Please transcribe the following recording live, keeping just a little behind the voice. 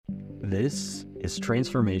This is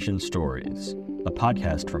Transformation Stories, a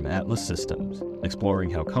podcast from Atlas Systems, exploring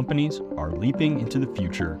how companies are leaping into the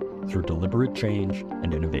future through deliberate change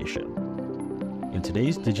and innovation. In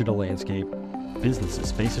today's digital landscape,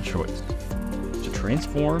 businesses face a choice: to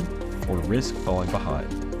transform or risk falling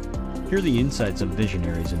behind. Hear the insights of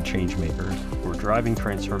visionaries and changemakers who are driving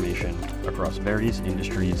transformation across various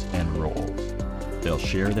industries and roles. They'll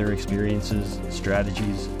share their experiences,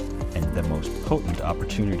 strategies, and the most potent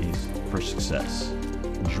opportunities for success.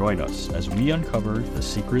 Join us as we uncover the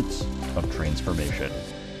secrets of transformation.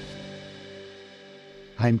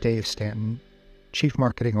 I'm Dave Stanton, Chief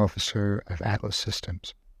Marketing Officer of Atlas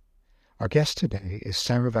Systems. Our guest today is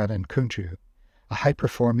Saravanan Kunju, a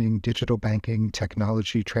high-performing digital banking,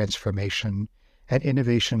 technology transformation, and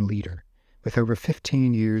innovation leader with over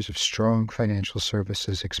 15 years of strong financial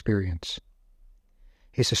services experience.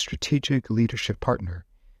 He's a strategic leadership partner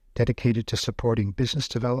dedicated to supporting business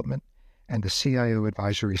development and the CIO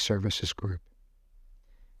Advisory Services Group.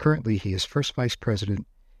 Currently, he is First Vice President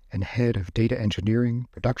and Head of Data Engineering,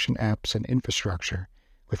 Production Apps, and Infrastructure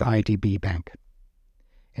with IDB Bank.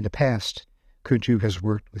 In the past, Kunju has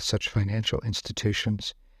worked with such financial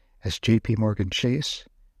institutions as JP Morgan Chase,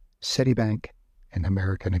 Citibank, and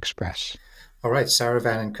American Express. All right,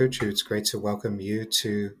 Saravanan Kunju, it's great to welcome you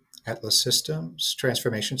to Atlas Systems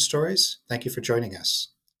Transformation Stories. Thank you for joining us.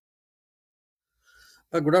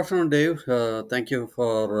 Good afternoon, Dave. Thank you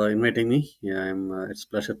for inviting me. It's a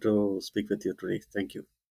pleasure to speak with you today. Thank you.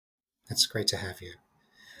 It's great to have you.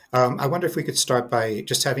 I wonder if we could start by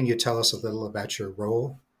just having you tell us a little about your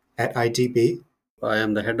role at IDB. I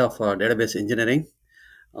am the head of database engineering,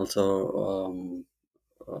 also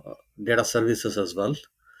data services as well.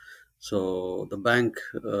 So the bank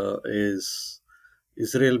is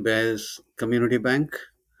Israel-based community bank.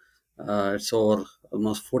 It's over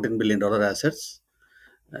almost $14 billion assets.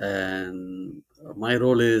 And my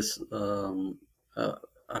role is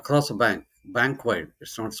across a bank-wide.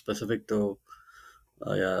 It's not specific to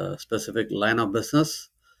a specific line of business.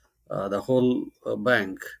 The whole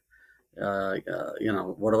bank,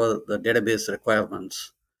 whatever the database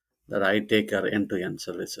requirements that I take are end-to-end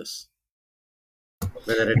services.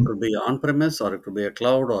 Whether it could be on-premise or it could be a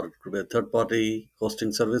cloud or it could be a third-party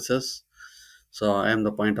hosting services. So I am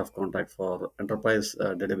the point of contact for enterprise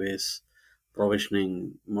database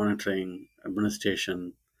provisioning, monitoring,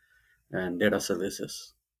 administration, and data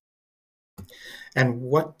services. And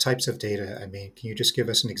what types of data? Can you just give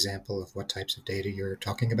us an example of what types of data you're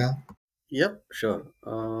talking about? Yep, sure.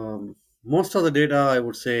 Most of the data, I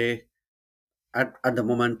would say, at the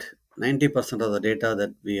moment, 90% of the data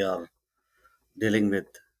that we are dealing with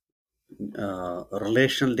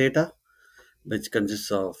relational data, which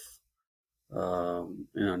consists of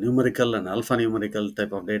numerical and alphanumerical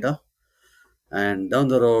type of data. And down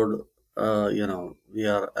the road, we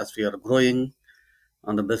are growing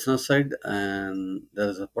on the business side, and there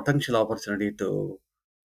is a potential opportunity to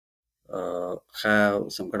have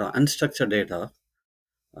some kind of unstructured data,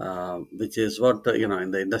 which is what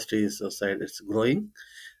in the industry's side it's growing,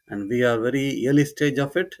 and we are very early stage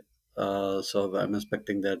of it. So I'm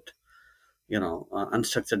expecting that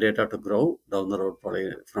unstructured data to grow down the road,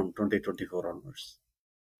 probably from 2024 onwards.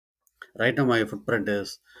 Right now, my footprint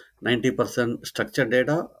is 90% structured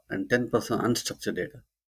data and 10% unstructured data.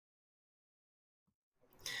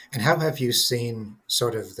 And how have you seen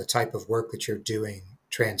sort of the type of work that you're doing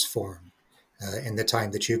transform in the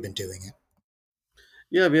time that you've been doing it?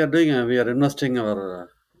 Yeah, we are investing our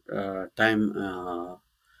time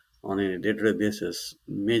on a day-to-day basis,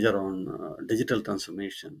 major on digital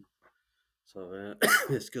transformation. So,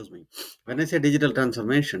 excuse me. When I say digital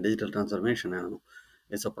transformation,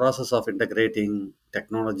 it's a process of integrating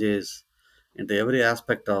technologies into every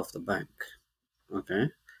aspect of the bank, okay,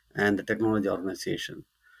 and the technology organization.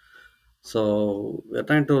 So we're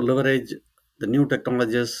trying to leverage the new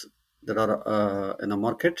technologies that are in the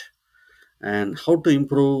market and how to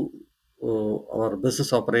improve our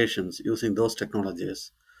business operations using those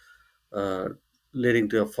technologies, uh, leading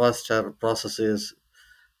to a faster processes,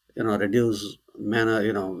 reduce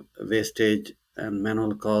wastage and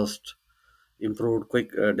manual cost, improved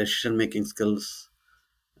quick decision making skills,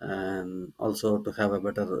 and also to have a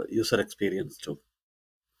better user experience too.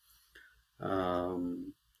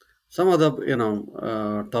 Um, some other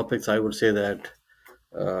topics I would say that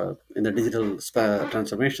in the digital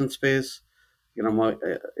transformation space,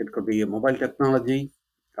 it could be a mobile technology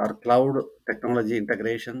or cloud technology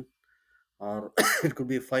integration, or it could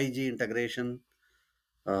be 5G integration,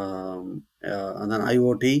 and then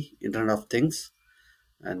IoT, Internet of Things,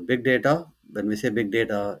 and big data. When we say big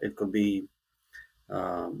data, it could be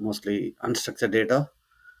mostly unstructured data,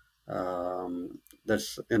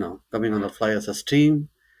 That's coming on the fly as a stream.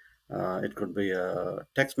 It could be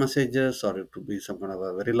text messages, or it could be some kind of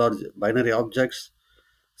a very large binary objects,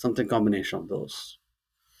 something combination of those.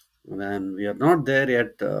 And we are not there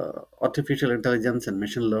yet. Artificial intelligence and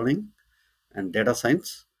machine learning and data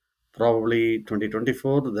science. Probably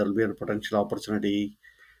 2024, there will be a potential opportunity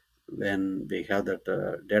when we have that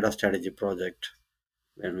data strategy project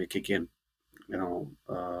when we kick in. You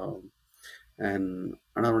know, and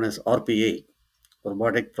another one is RPA,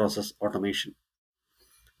 robotic process automation.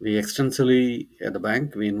 We extensively at the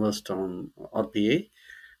bank we invest on RPA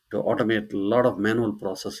to automate a lot of manual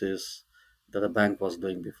processes that the bank was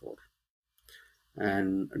doing before.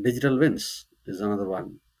 And digital wins is another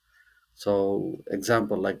one. So,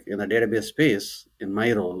 example, like in the database space, in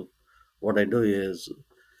my role, what I do is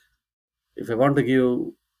if I want to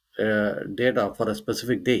give data for a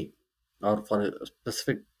specific day or for a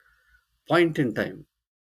specific point in time,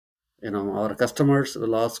 our customers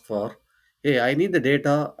will ask for, hey, I need the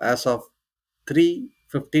data as of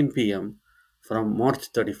 3:15 p.m. from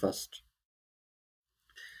March 31st.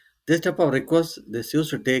 This type of request, this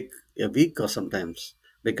used to take a week or sometimes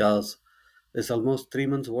because it's almost 3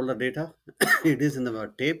 months older data. It is in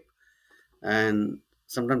the tape, and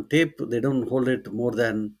sometimes tape they don't hold it more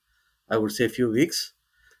than, I would say, a few weeks,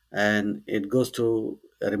 and it goes to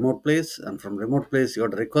a remote place, and from remote place you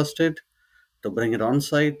got to request it to bring it on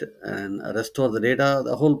site and restore the data.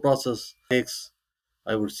 The whole process takes,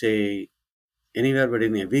 I would say, anywhere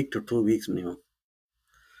between a week to 2 weeks minimum.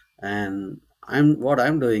 And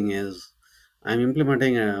I'm doing is I'm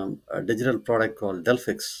implementing a digital product called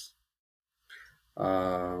Delphix.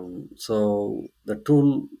 So the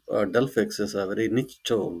tool Delphix is a very niche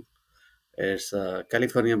tool. It's a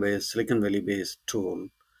California-based, Silicon Valley-based tool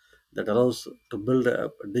that allows to build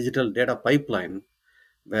a digital data pipeline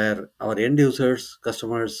where our end users,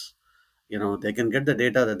 customers, they can get the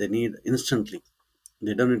data that they need instantly.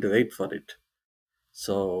 They don't need to wait for it.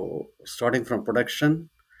 So starting from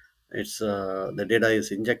production, it's the data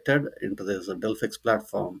is injected into this Delphix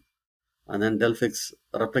platform, and then Delphix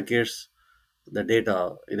replicates the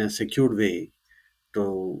data in a secured way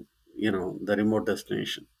to the remote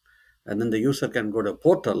destination, and then the user can go to a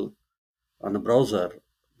portal on the browser.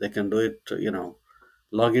 They can do it,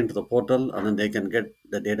 log into the portal, and then they can get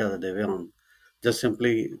the data that they want, just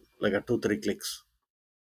simply like a 2 3 clicks,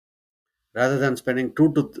 rather than spending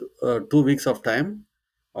 2 weeks of time.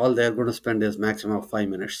 All they're going to spend is maximum of 5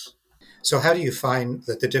 minutes. So, how do you find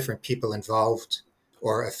that the different people involved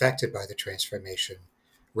or affected by the transformation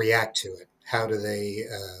react to it? How do they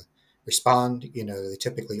respond? Are they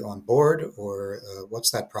typically on board, or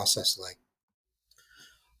what's that process like?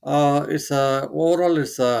 It's overall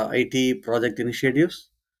it's IT project initiatives.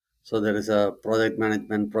 So there is a project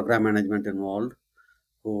management, program management involved,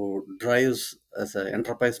 who drives as an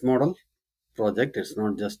enterprise model project. It's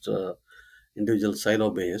not just individual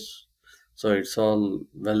silo based. So it's all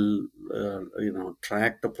well,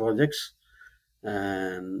 tracked projects,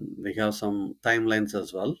 and we have some timelines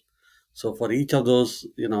as well. So for each of those,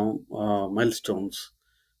 milestones,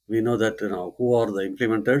 we know that who are the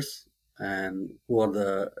implementers and who are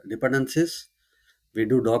the dependencies. We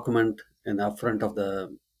do document in the upfront of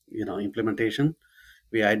the implementation.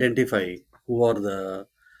 We identify who are the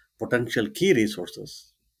potential key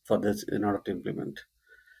resources for this in order to implement,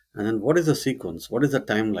 and then what is the sequence, what is the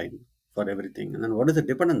timeline for everything, and then what is the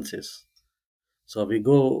dependencies. So we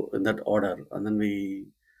go in that order, and then we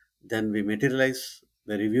materialize,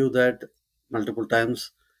 we review that multiple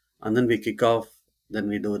times, and then we kick off, then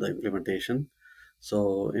we do the implementation.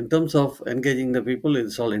 So in terms of engaging the people,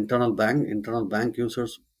 it's all internal bank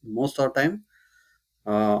users most of the time.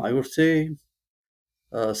 I would say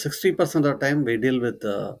 60% of the time we deal with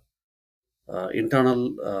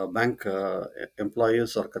internal bank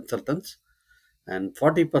employees or consultants, and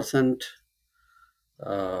 40%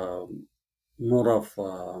 uh, more of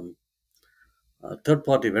third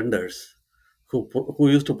party vendors who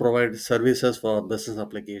used to provide services for business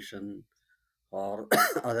application or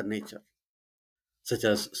other nature, such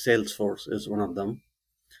as Salesforce is one of them,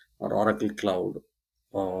 or Oracle Cloud,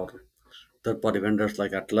 or third party vendors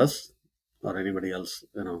like Atlas, or anybody else,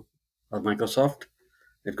 or Microsoft.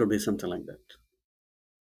 It could be something like that.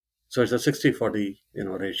 So it's a 60/40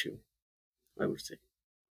 ratio, I would say.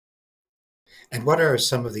 And what are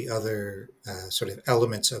some of the other sort of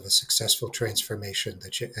elements of a successful transformation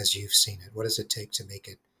as you've seen it? What does it take to make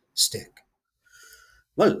it stick?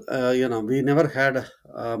 Well, we never had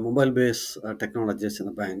mobile based technologies in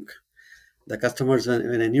the bank. The customers,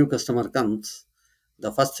 when a new customer comes,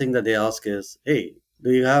 the first thing that they ask is, hey,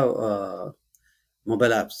 do you have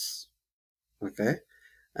mobile apps? Okay.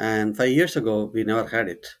 And 5 years ago, we never had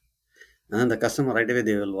it. And then the customer right away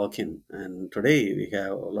they will walk in. And today we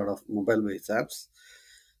have a lot of mobile-based apps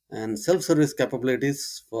and self-service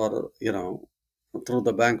capabilities for through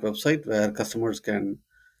the bank website where customers can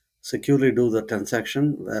securely do the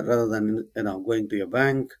transaction rather than going to a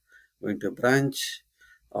bank, going to a branch,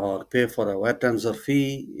 or pay for a wire transfer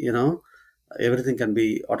fee. Everything can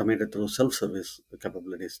be automated through self-service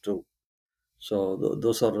capabilities too. So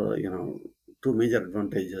those are two major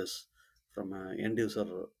advantages from an end user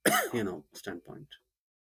standpoint.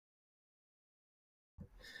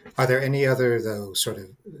 Are there any other, though, sort of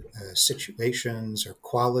situations or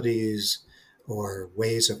qualities or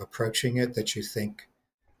ways of approaching it that you think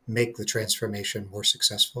make the transformation more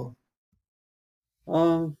successful?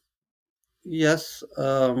 Um, yes,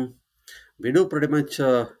 we do pretty much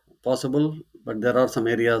possible, but there are some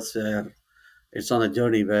areas where it's on a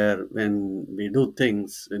journey where when we do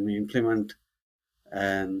things, when we implement,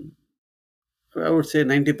 and I would say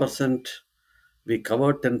 90% we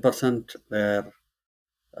covered, 10% where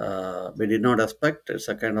we did not expect. It's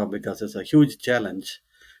a kind of because it's a huge challenge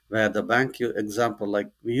where the bank example,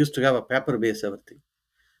 like we used to have a paper based everything.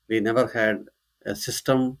 We never had a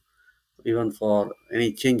system even for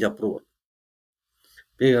any change approval.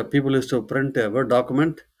 People used to print a Word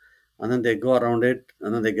document and then they go around it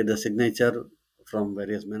and then they get the signature from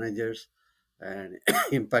various managers and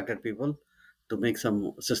impacted people to make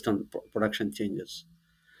some system production changes.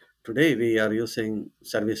 Today we are using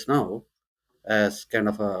ServiceNow as kind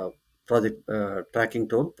of a project tracking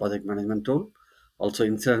tool, project management tool, also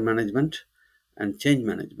incident management and change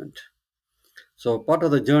management. So part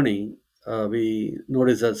of the journey, we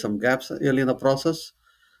noticed that some gaps early in the process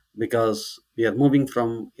because we are moving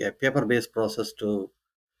from a paper-based process to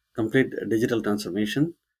complete digital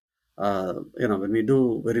transformation. When we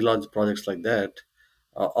do very large projects like that,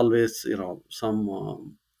 always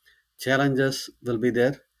some challenges will be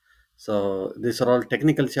there. So these are all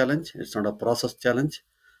technical challenge. It's not a process challenge.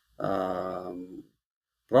 Um,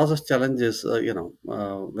 Process challenge is very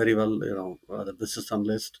well the business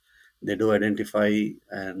analyst they do identify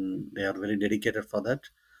and they are very dedicated for that.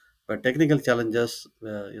 But technical challenges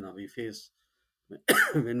we face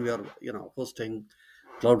when we are hosting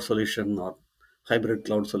cloud solution or hybrid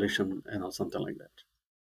cloud solution, something like that.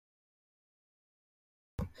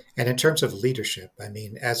 And in terms of leadership, I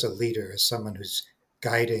mean, as a leader, as someone who's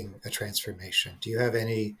guiding a transformation, do you have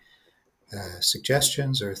any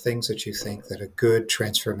suggestions or things that you think that a good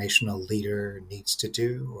transformational leader needs to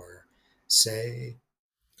do or say?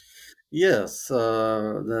 Yes,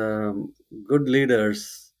 the good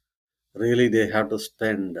leaders really they have to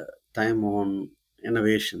spend time on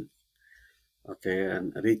innovation, okay,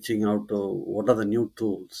 and reaching out to what are the new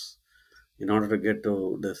tools in order to get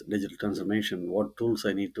to this digital transformation. What tools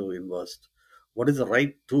I need to invest? What is the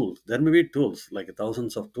right tool? There may be tools like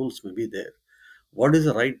thousands of tools may be there. What is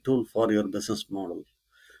the right tool for your business model,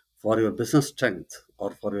 for your business strength,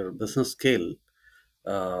 or for your business scale?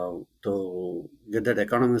 To get that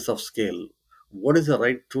economies of scale, what is the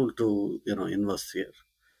right tool to invest here?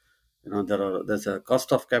 There's a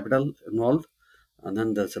cost of capital involved, and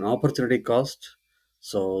then there's an opportunity cost.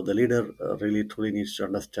 So the leader really truly needs to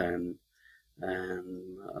understand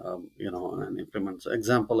and and implement. So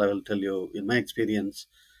example, I will tell you in my experience,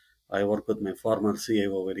 I work with my former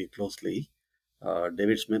CIO very closely,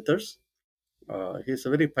 David Smithers. He's a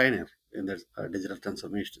very pioneer in the digital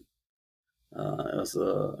transformation. It's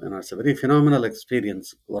a very phenomenal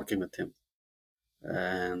experience working with him,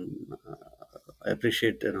 and I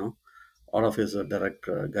appreciate all of his direct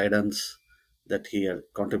guidance that he had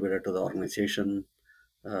contributed to the organization.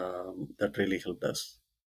 That really helped us.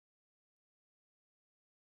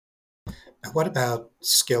 What about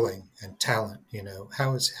skilling and talent?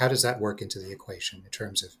 How does that work into the equation in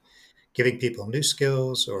terms of giving people new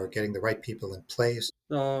skills or getting the right people in place?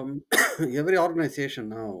 Every organization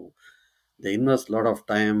now they invest a lot of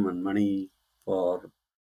time and money for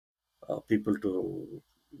people to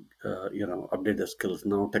update their skills.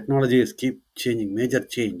 Now technology is keep changing, major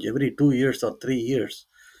change every 2 years or 3 years.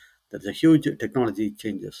 There's a huge technology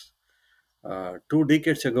changes. 2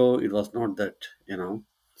 decades ago, it was not that,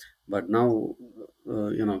 but now,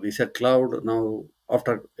 we said cloud. Now,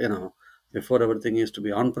 after, before everything used to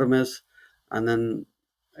be on premise, and then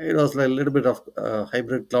it was like a little bit of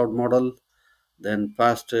hybrid cloud model. Then,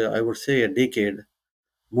 past, I would say, a decade,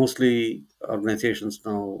 mostly organizations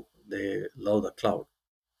now they love the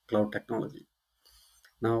cloud technology.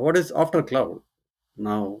 Now, what is after cloud?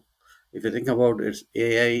 Now, if you think about it, it's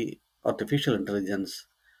AI, artificial intelligence,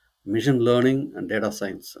 machine learning, and data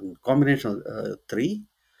science, and combination of three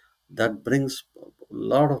that brings a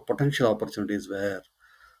lot of potential opportunities where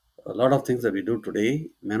a lot of things that we do today,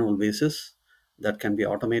 manual basis, that can be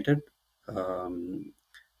automated um,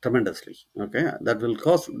 tremendously. Okay, that will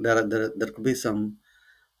cause there could be some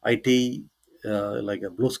IT like a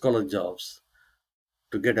blue collar jobs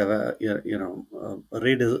to get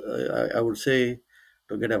read I would say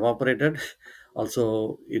to get evaporated.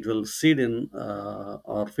 Also, it will seed in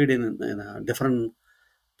or feed in different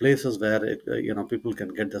places where people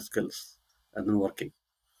can get the skills and then working.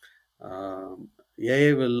 um,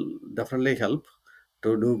 AI will definitely help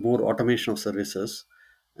to do more automation of services,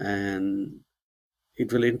 and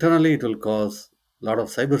it will cause a lot of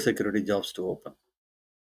cybersecurity jobs to open.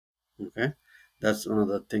 Okay, that's one of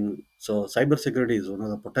the thing. So cybersecurity is one of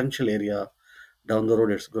the potential area down the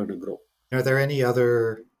road. It's going to grow. Are there any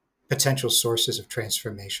other potential sources of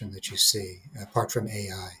transformation that you see apart from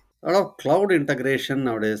AI? A lot of cloud integration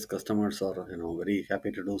nowadays. Customers are very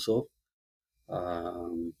happy to do so.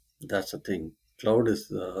 That's the thing. Cloud is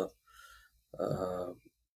the uh,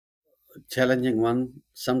 challenging one.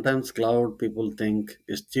 Sometimes cloud people think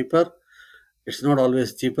is cheaper. It's not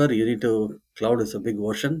always cheaper. You need to cloud is a big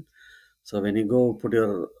ocean. So when you go put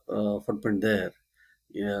your footprint there,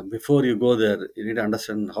 yeah, before you go there, you need to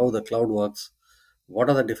understand how the cloud works. What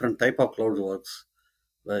are the different type of clouds works?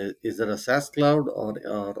 Is there a SaaS cloud or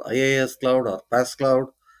IaaS cloud or PaaS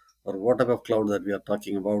cloud or what type of cloud that we are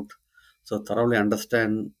talking about? So thoroughly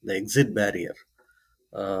understand the exit barrier.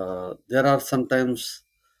 There are sometimes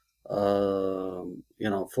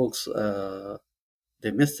folks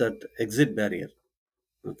they miss that exit barrier.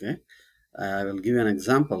 Okay, I will give you an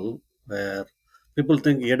example where people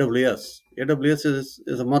think AWS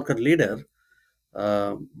is a market leader,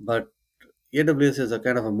 but AWS is a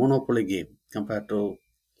kind of a monopoly game compared to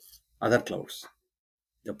other clouds.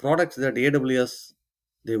 The products that AWS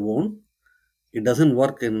they own, it doesn't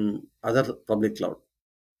work in other public cloud,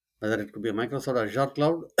 whether it could be a Microsoft Azure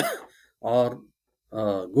cloud or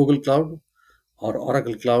Google Cloud or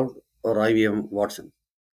Oracle Cloud or IBM Watson.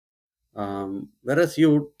 Whereas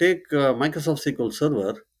you take Microsoft SQL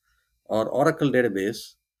Server or Oracle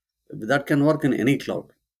database, that can work in any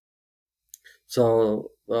cloud.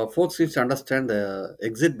 So folks need to understand the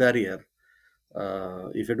exit barrier.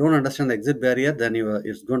 If you don't understand the exit barrier, then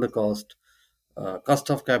it's going to cost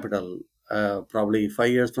of capital probably 5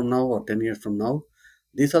 years from now or 10 years from now.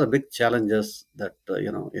 These are the big challenges that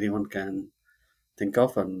anyone can think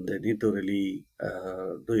of, and they need to really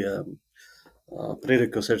do a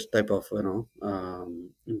prerequisites type of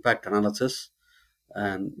impact analysis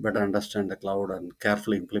and better understand the cloud and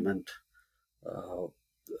carefully implement. Uh,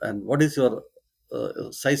 and what is your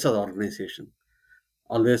size of the organization?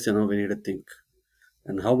 Always, we need to think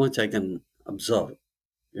and how much I can absorb,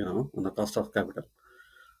 on the cost of capital.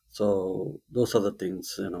 So those are the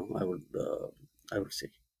things I would say.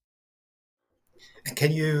 And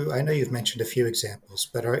I know you've mentioned a few examples,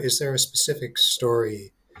 but is there a specific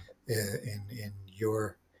story in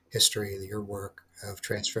your history, your work of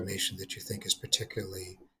transformation that you think is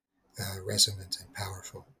particularly resonant and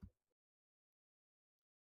powerful?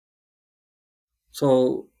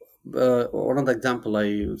 So one of the example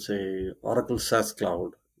I would say Oracle SaaS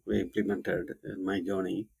Cloud we implemented in my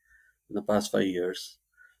journey in the past 5 years.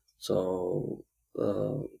 So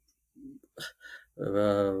uh,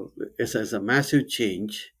 uh, it's a massive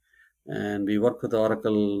change, and we work with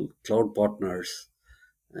Oracle cloud partners,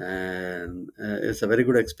 and it's a very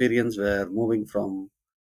good experience where moving from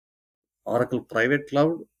Oracle private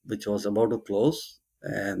cloud, which was about to close,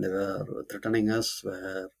 and they were threatening us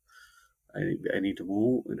where I need to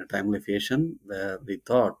move in a timely fashion where we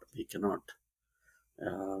thought we cannot.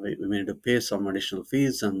 We need to pay some additional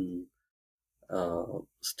fees and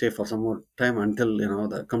stay for some more time until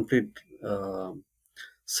the complete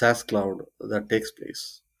SaaS cloud that takes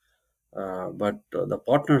place. But the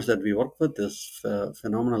partners that we work with is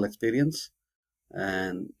phenomenal experience,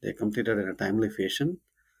 and they completed in a timely fashion.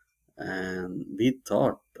 And we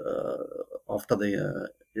thought after the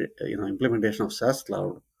implementation of SaaS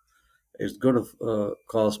cloud, it's going to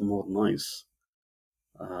cause more noise.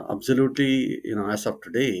 Absolutely, as of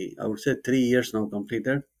today, I would say 3 years now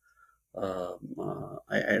completed.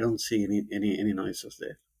 I don't see any noises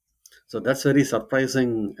there. So that's very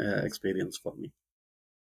surprising experience for me,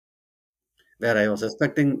 where I was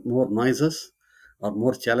expecting more noises or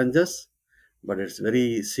more challenges, but it's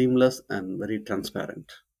very seamless and very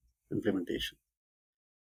transparent implementation.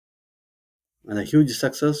 And a huge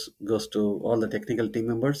success goes to all the technical team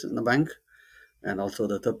members in the bank and also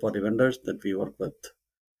the third party vendors that we work with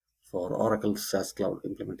for Oracle SaaS Cloud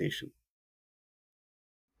implementation.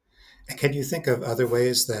 And can you think of other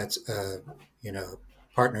ways that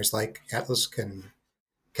partners like Atlas can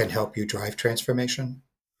help you drive transformation?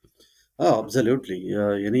 Oh, absolutely.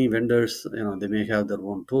 Any vendors, they may have their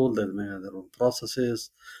own tool, they may have their own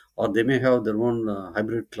processes, or they may have their own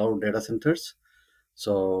hybrid cloud data centers.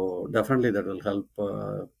 So definitely that will help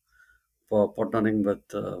for partnering with.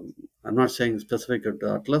 I'm not saying specific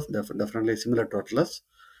to Atlas, definitely similar to Atlas.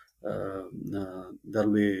 There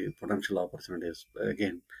will be potential opportunities.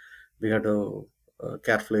 Again, we have to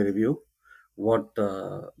carefully review what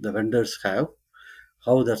the vendors have,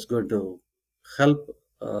 how that's going to help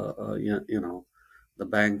the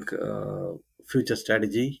bank future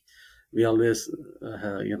strategy. We always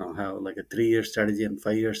have like a 3-year strategy and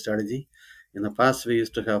 5-year strategy. In the past we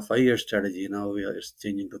used to have 5-year strategy, now we are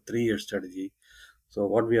changing to 3-year strategy. So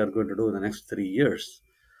what we are going to do in the next 3 years,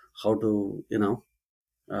 how to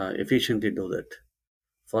efficiently do that.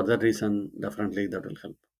 For that reason, definitely that will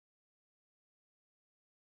help.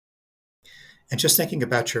 And just thinking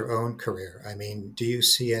about your own career, I mean, do you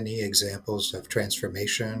see any examples of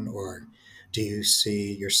transformation, or do you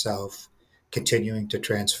see yourself continuing to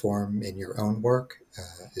transform in your own work?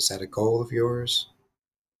 Is that a goal of yours?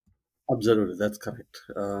 Absolutely, that's correct.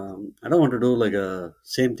 I don't want to do like a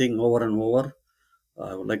same thing over and over.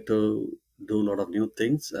 I would like to do a lot of new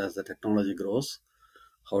things as the technology grows,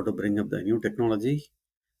 how to bring up the new technology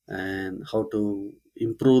and how to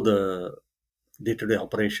improve the day-to-day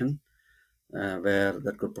operation, where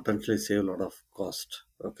that could potentially save a lot of cost.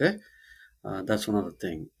 Okay, that's one other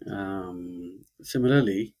thing.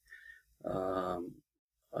 Similarly, um,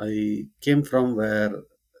 I came from where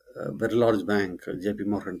a very large bank, JP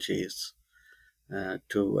Morgan Chase,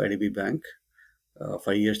 to IDB Bank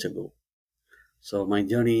 5 years ago. So my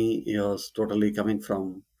journey was totally coming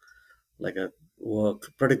from like a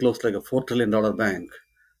work pretty close like a $4 trillion bank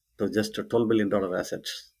to just a $12 billion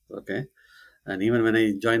assets. Okay, and even when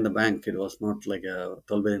I joined the bank, it was not like a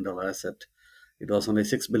 $12 billion asset. It was only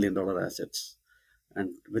 $6 billion assets.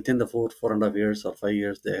 And within the 4.5 years or 5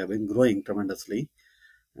 years, they have been growing tremendously.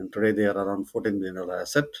 And today they are around $14 billion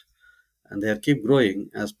asset, and they keep growing.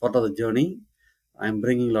 As part of the journey, I'm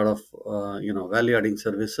bringing a lot of value adding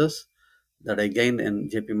services that I gained in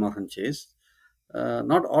JP Morgan Chase.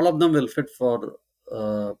 Not all of them will fit for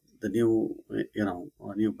the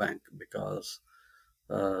new bank, because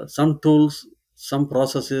some tools, some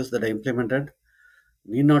processes that I implemented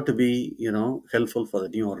need not to be helpful for the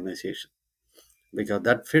new organization, because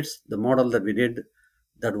that fits the model that we did,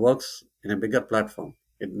 that works in a bigger platform.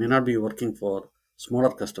 It may not be working for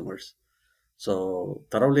smaller customers. So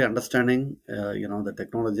thoroughly understanding the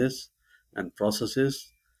technologies and processes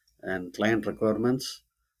and client requirements,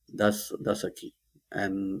 that's a key,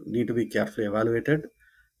 and need to be carefully evaluated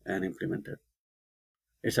and implemented.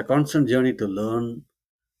 It's a constant journey to learn,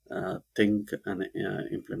 think, and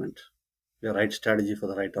implement the right strategy for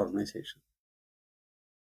the right organization.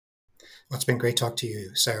 Well, it's been great talk to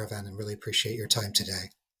you, Saravan, and really appreciate your time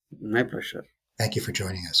today. My pleasure. Thank you for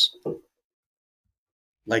joining us.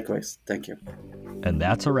 Likewise. Thank you. And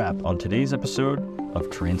that's a wrap on today's episode of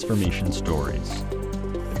Transformation Stories.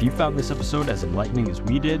 If you found this episode as enlightening as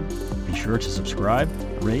we did, be sure to subscribe,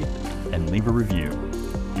 rate, and leave a review.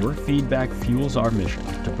 Your feedback fuels our mission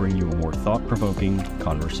to bring you more thought-provoking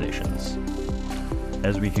conversations.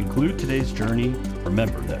 As we conclude today's journey,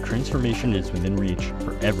 remember that transformation is within reach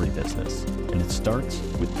for every business, and it starts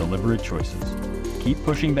with deliberate choices. Keep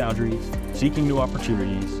pushing boundaries, seeking new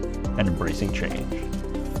opportunities, and embracing change.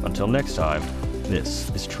 Until next time, this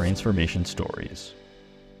is Transformation Stories.